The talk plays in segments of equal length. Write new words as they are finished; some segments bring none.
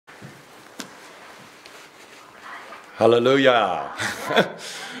Hallelujah.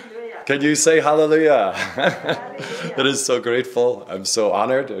 Can you say hallelujah? It is so grateful. I'm so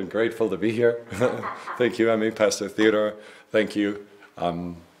honored and grateful to be here. Thank you, Emmy, Pastor Theodore. Thank you.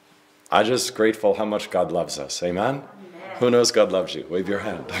 I'm just grateful how much God loves us. Amen? Who knows God loves you? Wave your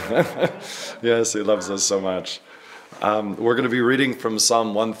hand. Yes, He loves us so much. We're going to be reading from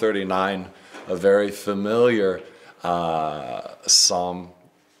Psalm 139, a very familiar psalm.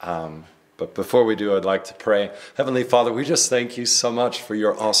 But before we do, I'd like to pray. Heavenly Father, we just thank you so much for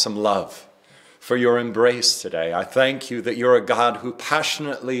your awesome love, for your embrace today. I thank you that you're a God who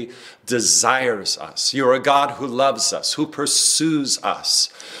passionately desires us. You're a God who loves us, who pursues us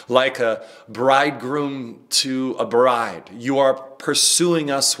like a bridegroom to a bride. You are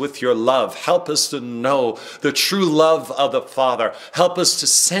pursuing us with your love. Help us to know the true love of the Father. Help us to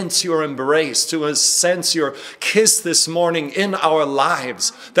sense your embrace, to sense your kiss this morning in our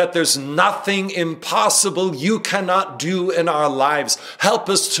lives, that there's nothing impossible you cannot do in our lives. Help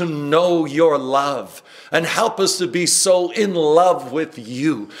us to know your love. And help us to be so in love with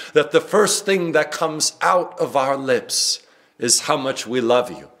you that the first thing that comes out of our lips is how much we love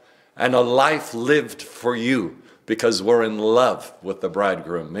you and a life lived for you because we're in love with the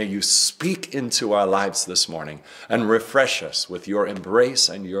bridegroom. May you speak into our lives this morning and refresh us with your embrace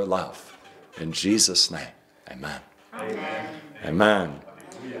and your love. In Jesus' name, amen. Amen. Amen.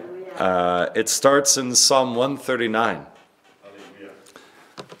 It starts in Psalm 139.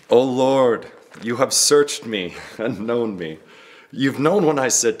 O Lord, you have searched me and known me. You've known when I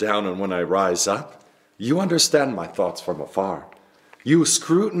sit down and when I rise up. You understand my thoughts from afar. You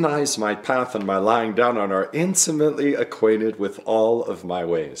scrutinize my path and my lying down and are intimately acquainted with all of my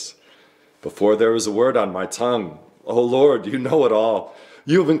ways. Before there was a word on my tongue, O Lord, you know it all.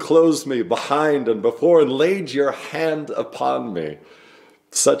 You have enclosed me behind and before and laid your hand upon me.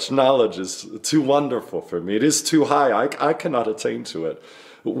 Such knowledge is too wonderful for me. It is too high. I cannot attain to it.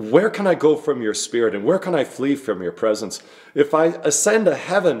 Where can I go from your spirit, and where can I flee from your presence? If I ascend to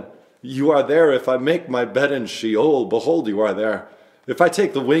heaven, you are there. If I make my bed in Sheol, behold, you are there. If I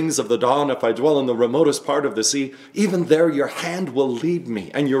take the wings of the dawn, if I dwell in the remotest part of the sea, even there your hand will lead me,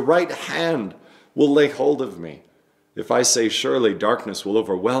 and your right hand will lay hold of me. If I say, surely darkness will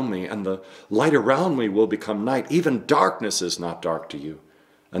overwhelm me, and the light around me will become night, even darkness is not dark to you,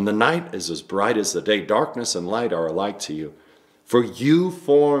 and the night is as bright as the day. Darkness and light are alike to you. For you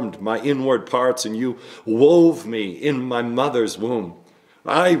formed my inward parts, and you wove me in my mother's womb.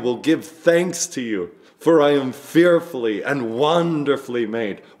 I will give thanks to you, for I am fearfully and wonderfully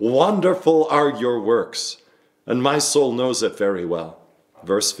made. Wonderful are your works, and my soul knows it very well.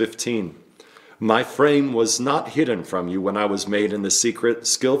 Verse 15, my frame was not hidden from you when I was made in the secret,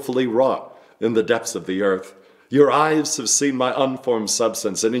 skillfully wrought in the depths of the earth. Your eyes have seen my unformed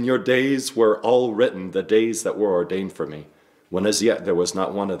substance, and in your days were all written, the days that were ordained for me, when as yet there was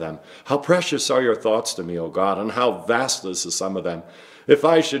not one of them. How precious are your thoughts to me, O God, and how vast is the sum of them. If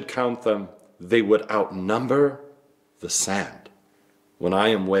I should count them, they would outnumber the sand. When I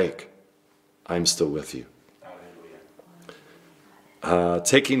am awake, I am still with you.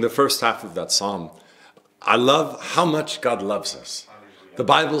 Taking the first half of that psalm, I love how much God loves us. The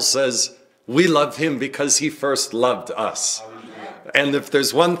Bible says we love him because he first loved us. And if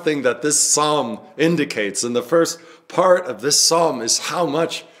there's one thing that this psalm indicates, in the first part of this psalm is how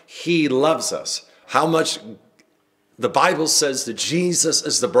much he loves us. How much the Bible says that Jesus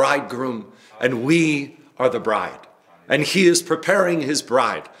is the bridegroom and we are the bride. And he is preparing his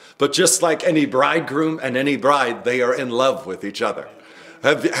bride. But just like any bridegroom and any bride, they are in love with each other.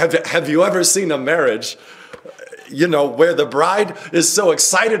 Have you ever seen a marriage, you know, where the bride is so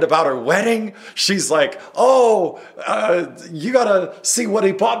excited about her wedding? She's like, you got to see what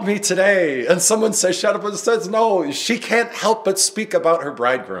he bought me today. And someone says, shut up, and says, no, she can't help but speak about her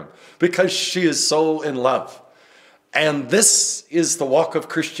bridegroom because she is so in love. And this is the walk of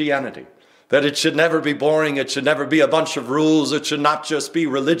Christianity. That it should never be boring. It should never be a bunch of rules. It should not just be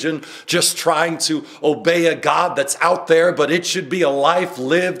religion, just trying to obey a God that's out there, but it should be a life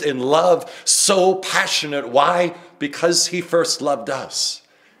lived in love, so passionate. Why? Because he first loved us.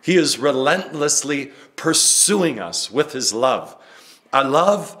 He is relentlessly pursuing us with his love. I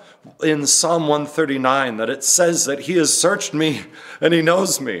love in Psalm 139 that it says that he has searched me and he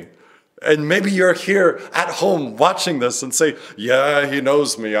knows me. And maybe you're here at home watching this and say, yeah, he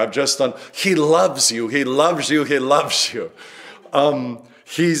knows me. I've just done. He loves you. He loves you. He loves you.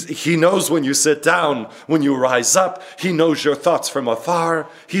 He knows when you sit down, when you rise up. He knows your thoughts from afar.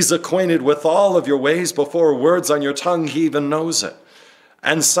 He's acquainted with all of your ways before words on your tongue. He even knows it.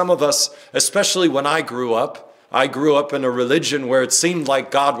 And some of us, especially when I grew up in a religion where it seemed like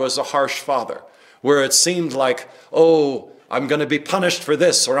God was a harsh father. where it seemed like, oh, I'm going to be punished for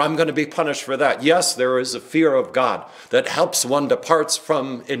this, or I'm going to be punished for that. Yes, there is a fear of God that helps one depart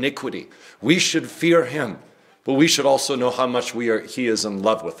from iniquity. We should fear him, but we should also know how much he is in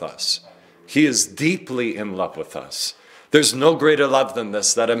love with us. He is deeply in love with us. There's no greater love than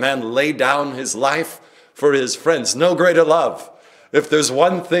this, that a man lay down his life for his friends. No greater love. If there's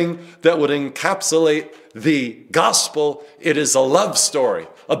one thing that would encapsulate the gospel, it is a love story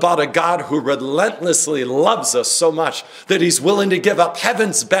about a God who relentlessly loves us so much that he's willing to give up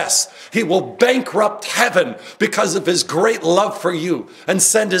heaven's best. He will bankrupt heaven because of his great love for you and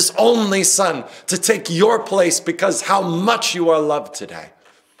send his only son to take your place because how much you are loved today.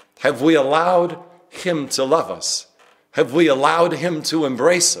 Have we allowed him to love us? Have we allowed him to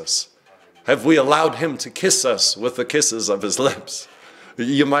embrace us? Have we allowed him to kiss us with the kisses of his lips?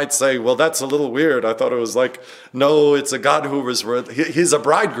 You might say, well, that's a little weird. I thought it was like, no, it's a God who was, he's a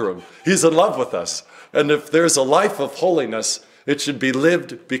bridegroom. He's in love with us. And if there's a life of holiness, it should be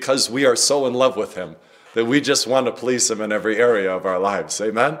lived because we are so in love with him that we just want to please him in every area of our lives.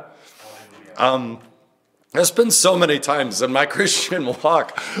 Amen? There's been so many times in my Christian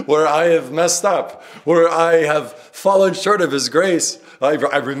walk where I have messed up, where I have fallen short of his grace. I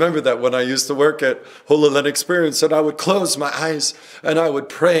remember that when I used to work at Holy Land Experience, and I would close my eyes and I would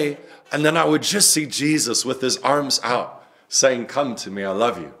pray, and then I would just see Jesus with his arms out saying, come to me, I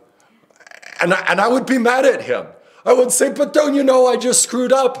love you. And I would be mad at him. I would say, but don't you know I just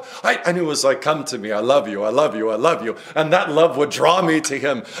screwed up? And he was like, come to me, I love you, I love you, I love you. And that love would draw me to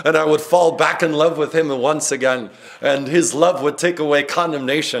him, and I would fall back in love with him once again. And his love would take away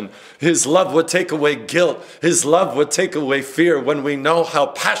condemnation. His love would take away guilt. His love would take away fear when we know how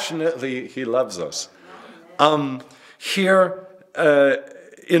passionately he loves us. Here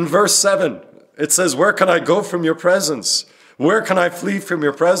in verse 7, it says, where can I go from your presence? Where can I flee from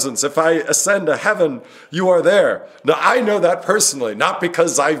your presence? If I ascend to heaven, you are there. Now, I know that personally, not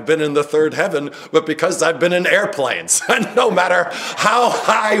because I've been in the third heaven, but because I've been in airplanes. And no matter how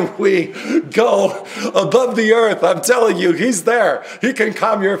high we go above the earth, I'm telling you, he's there. He can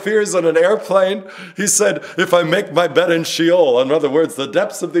calm your fears on an airplane. He said, if I make my bed in Sheol, in other words, the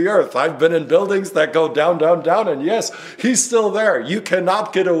depths of the earth, I've been in buildings that go down, down, down. And yes, he's still there. You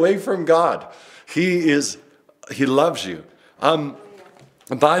cannot get away from God. He loves you.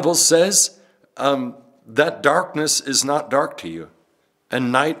 The Bible says that darkness is not dark to you,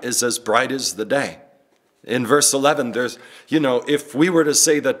 and night is as bright as the day. In verse 11, there's, if we were to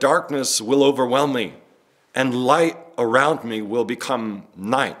say that darkness will overwhelm me and light around me will become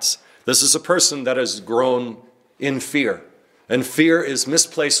nights, this is a person that has grown in fear, and fear is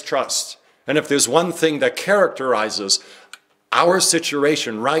misplaced trust. And if there's one thing that characterizes our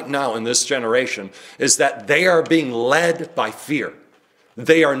situation right now in this generation is that they are being led by fear.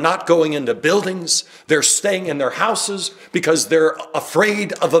 They are not going into buildings. They're staying in their houses because they're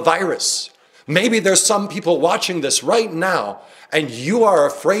afraid of a virus. Maybe there's some people watching this right now and you are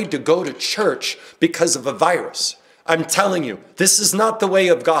afraid to go to church because of a virus. I'm telling you, this is not the way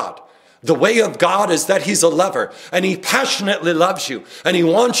of God. The way of God is that he's a lover and he passionately loves you and he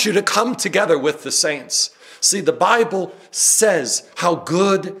wants you to come together with the saints. See, the Bible says how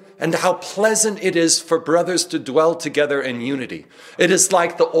good and how pleasant it is for brothers to dwell together in unity. It is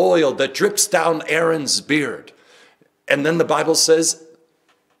like the oil that drips down Aaron's beard. And then the Bible says,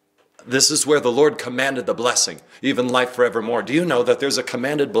 this is where the Lord commanded the blessing, even life forevermore. Do you know that there's a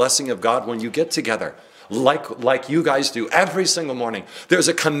commanded blessing of God when you get together? Like you guys do every single morning. There's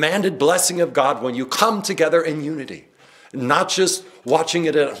a commanded blessing of God when you come together in unity. Not just watching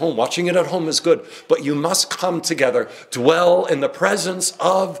it at home. Watching it at home is good, but you must come together, dwell in the presence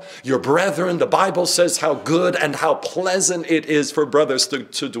of your brethren. The Bible says how good and how pleasant it is for brothers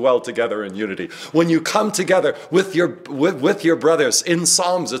to dwell together in unity. When you come together with your brothers, in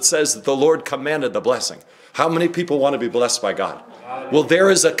Psalms it says that the Lord commanded the blessing. How many people want to be blessed by God? Well, there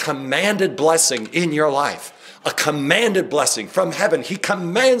is a commanded blessing in your life. A commanded blessing from heaven. He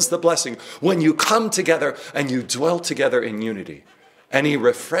commands the blessing when you come together and you dwell together in unity. And he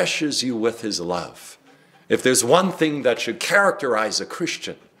refreshes you with his love. If there's one thing that should characterize a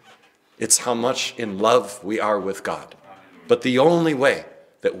Christian, it's how much in love we are with God. But the only way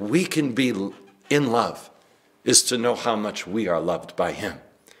that we can be in love is to know how much we are loved by him.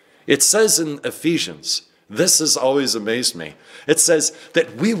 It says in Ephesians, this has always amazed me. It says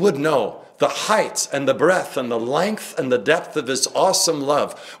that we would know the height and the breadth and the length and the depth of his awesome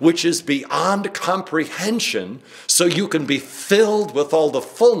love, which is beyond comprehension, so you can be filled with all the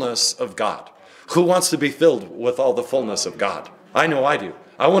fullness of God. Who wants to be filled with all the fullness of God? I know I do.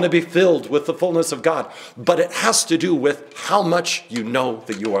 I want to be filled with the fullness of God, but it has to do with how much you know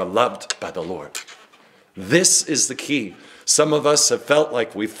that you are loved by the Lord. This is the key. Some of us have felt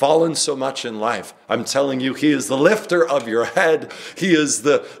like we've fallen so much in life. I'm telling you, he is the lifter of your head. He is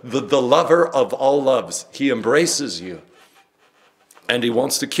the lover of all loves. He embraces you. And he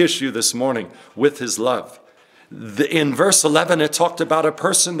wants to kiss you this morning with his love. In verse 11, it talked about a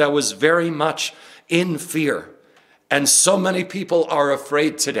person that was very much in fear. And so many people are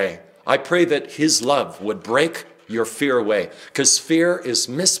afraid today. I pray that his love would break your fear away, because fear is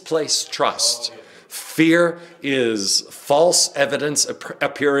misplaced trust. Fear is false evidence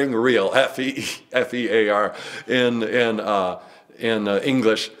appearing real, F-E-A-R in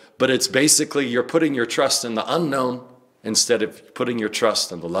English. But it's basically you're putting your trust in the unknown instead of putting your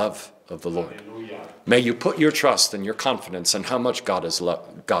trust in the love of the Lord. Hallelujah. May you put your trust and your confidence in how much God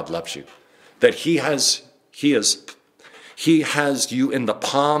loves you. That he has you in the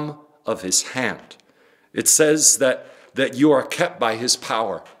palm of his hand. It says that you are kept by his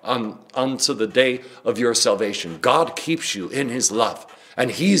power unto the day of your salvation. God keeps you in his love, and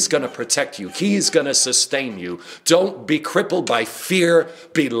he's going to protect you. He's going to sustain you. Don't be crippled by fear.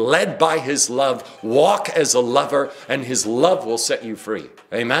 Be led by his love. Walk as a lover, and his love will set you free.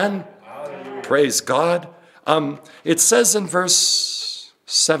 Amen? Hallelujah. Praise God. It says in verse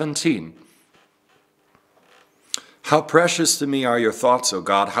 17, how precious to me are your thoughts, O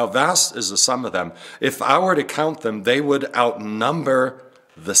God. How vast is the sum of them. If I were to count them, they would outnumber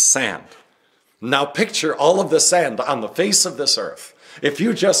the sand. Now picture all of the sand on the face of this earth. If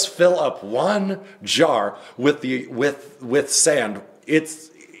you just fill up one jar with sand,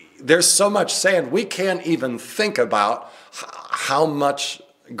 there's so much sand we can't even think about how much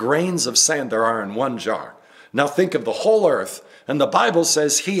grains of sand there are in one jar. Now think of the whole earth. And the Bible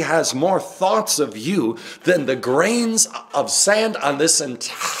says he has more thoughts of you than the grains of sand on this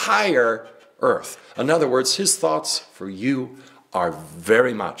entire earth. In other words, his thoughts for you are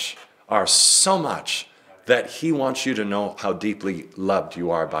so much that he wants you to know how deeply loved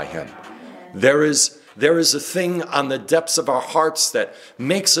you are by him. There is a thing on the depths of our hearts that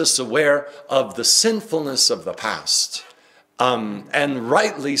makes us aware of the sinfulness of the past. And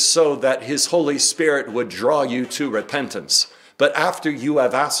rightly so, that his Holy Spirit would draw you to repentance. But after you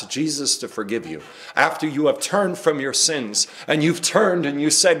have asked Jesus to forgive you, after you have turned from your sins, and you've turned and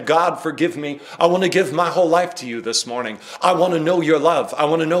you said, God, forgive me. I want to give my whole life to you this morning. I want to know your love. I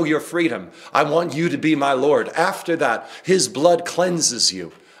want to know your freedom. I want you to be my Lord. After that, his blood cleanses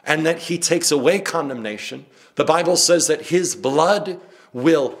you, and that he takes away condemnation. The Bible says that his blood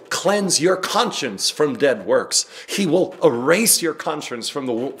will cleanse your conscience from dead works. He will erase your conscience from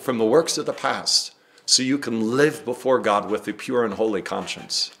the works of the past, so you can live before God with a pure and holy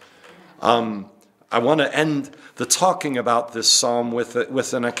conscience. I want to end the talking about this psalm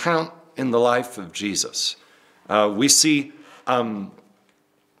with an account in the life of Jesus. We see, and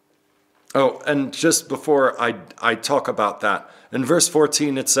just before I talk about that, in verse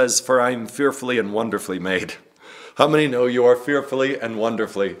 14 it says, for I am fearfully and wonderfully made. How many know you are fearfully and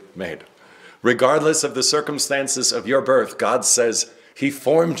wonderfully made? Regardless of the circumstances of your birth, God says he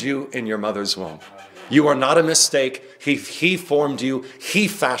formed you in your mother's womb. You are not a mistake. He formed you. He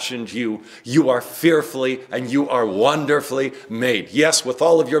fashioned you. You are fearfully and you are wonderfully made. Yes, with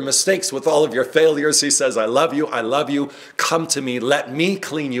all of your mistakes, with all of your failures, he says, I love you. I love you. Come to me. Let me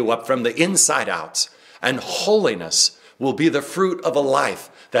clean you up from the inside out. And holiness will be the fruit of a life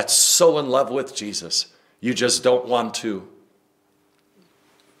that's so in love with Jesus. You just don't want to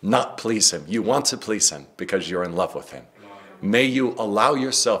not please him. You want to please him because you're in love with him. May you allow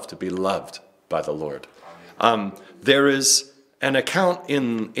yourself to be loved by the Lord. There is an account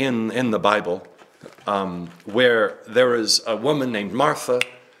in the Bible where there is a woman named Martha,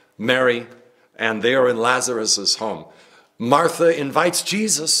 Mary, and they are in Lazarus's home. Martha invites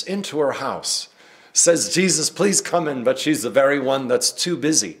Jesus into her house, says, Jesus, please come in, but she's the very one that's too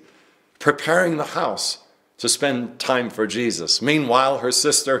busy preparing the house to spend time for Jesus. Meanwhile, her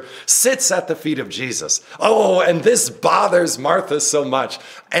sister sits at the feet of Jesus. Oh, and this bothers Martha so much.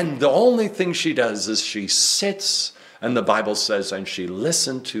 And the only thing she does is she sits, and the Bible says, and she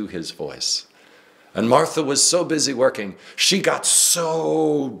listened to his voice. And Martha was so busy working, she got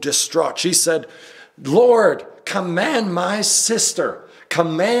so distraught. She said, Lord, command my sister,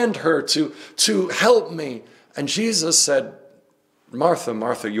 command her to help me. And Jesus said, Martha,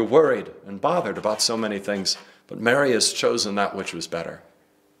 Martha, you're worried and bothered about so many things, but Mary has chosen that which was better.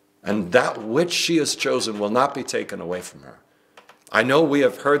 And that which she has chosen will not be taken away from her. I know we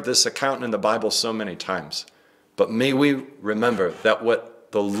have heard this account in the Bible so many times, but may we remember that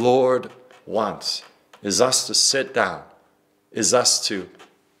what the Lord wants is us to sit down, is us to,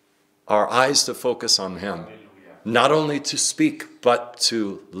 our eyes to focus on him, not only to speak, but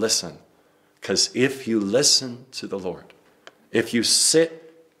to listen. Because if you listen to the Lord, if you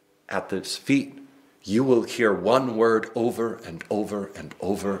sit at his feet, you will hear one word over and over and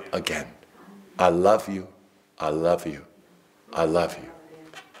over again. I love you. I love you. I love you.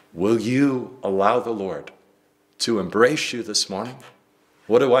 Will you allow the Lord to embrace you this morning?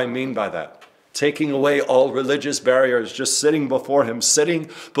 What do I mean by that? Taking away all religious barriers, just sitting before him, sitting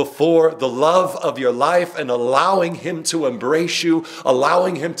before the love of your life and allowing him to embrace you,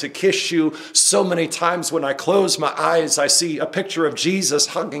 allowing him to kiss you. So many times when I close my eyes, I see a picture of Jesus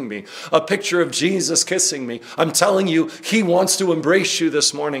hugging me, a picture of Jesus kissing me. I'm telling you, he wants to embrace you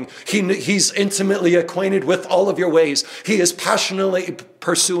this morning. He's intimately acquainted with all of your ways. He is passionately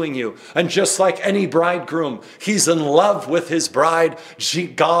pursuing you. And just like any bridegroom, he's in love with his bride.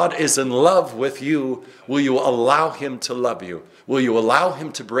 God is in love with you. Will you allow him to love you? Will you allow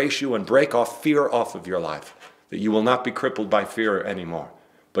him to brace you and break off fear off of your life? That you will not be crippled by fear anymore,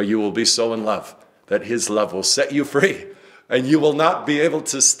 but you will be so in love that his love will set you free, and you will not be able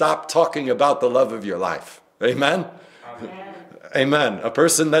to stop talking about the love of your life. Amen? Amen. Amen. A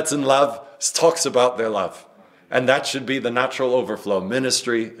person that's in love talks about their love. And that should be the natural overflow.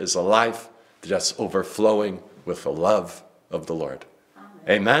 Ministry is a life that's overflowing with the love of the Lord.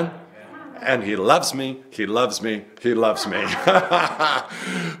 Amen? And he loves me, he loves me, he loves me.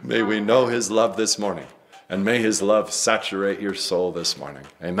 May we know his love this morning. And may his love saturate your soul this morning.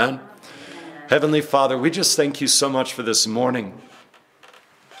 Amen? Heavenly Father, we just thank you so much for this morning.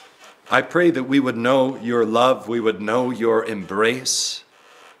 I pray that we would know your love, we would know your embrace.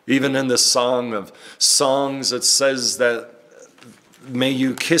 Even in the Song of Songs, it says that, may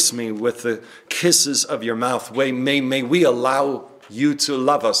you kiss me with the kisses of your mouth. May we allow you to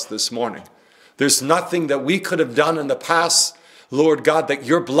love us this morning. There's nothing that we could have done in the past, Lord God, that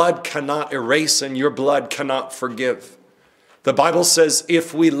your blood cannot erase and your blood cannot forgive. The Bible says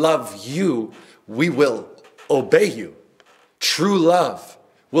if we love you, we will obey you. True love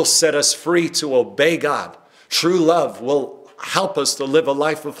will set us free to obey God. True love will help us to live a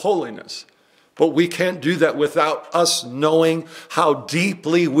life of holiness. But we can't do that without us knowing how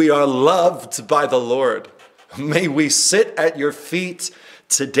deeply we are loved by the Lord. May we sit at your feet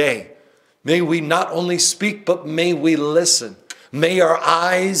today. May we not only speak, but may we listen. May our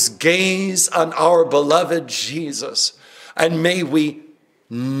eyes gaze on our beloved Jesus. And may we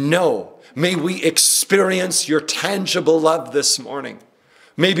know, may we experience your tangible love this morning.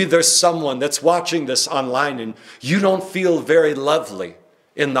 Maybe there's someone that's watching this online and you don't feel very lovely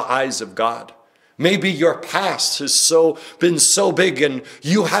in the eyes of God. Maybe your past has been so big and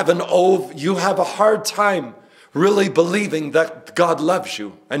you have a hard time really believing that God loves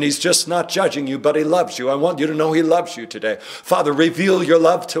you and he's just not judging you, but he loves you. I want you to know he loves you today. Father, reveal your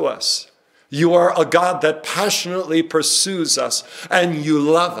love to us. You are a God that passionately pursues us and you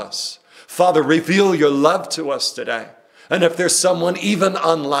love us. Father, reveal your love to us today. And if there's someone even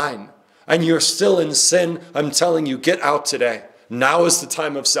online and you're still in sin, I'm telling you, get out today. Now is the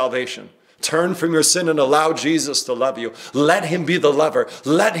time of salvation. Turn from your sin and allow Jesus to love you. Let him be the lover.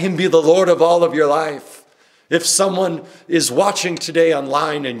 Let him be the Lord of all of your life. If someone is watching today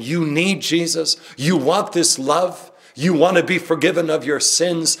online and you need Jesus, you want this love, you want to be forgiven of your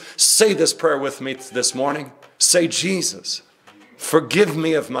sins, say this prayer with me this morning. Say, Jesus, forgive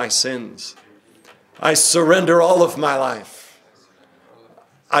me of my sins. I surrender all of my life.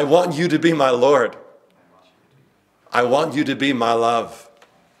 I want you to be my Lord. I want you to be my love.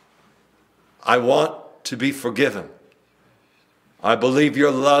 I want to be forgiven. I believe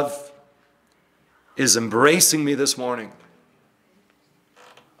your love is embracing me this morning.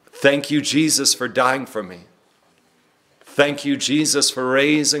 Thank you, Jesus, for dying for me. Thank you, Jesus, for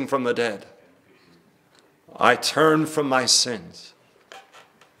raising from the dead. I turn from my sins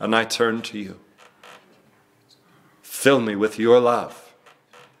and I turn to you. Fill me with your love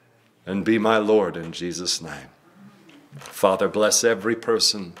and be my Lord in Jesus' name. Father, bless every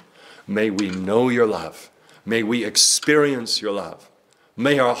person. May we know your love. May we experience your love.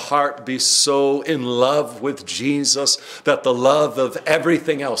 May our heart be so in love with Jesus that the love of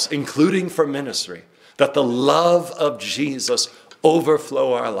everything else, including for ministry, that the love of Jesus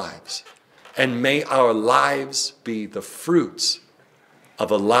overflow our lives. And may our lives be the fruits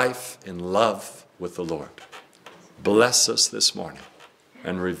of a life in love with the Lord. Bless us this morning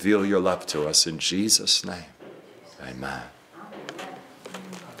and reveal your love to us in Jesus' name. Amen.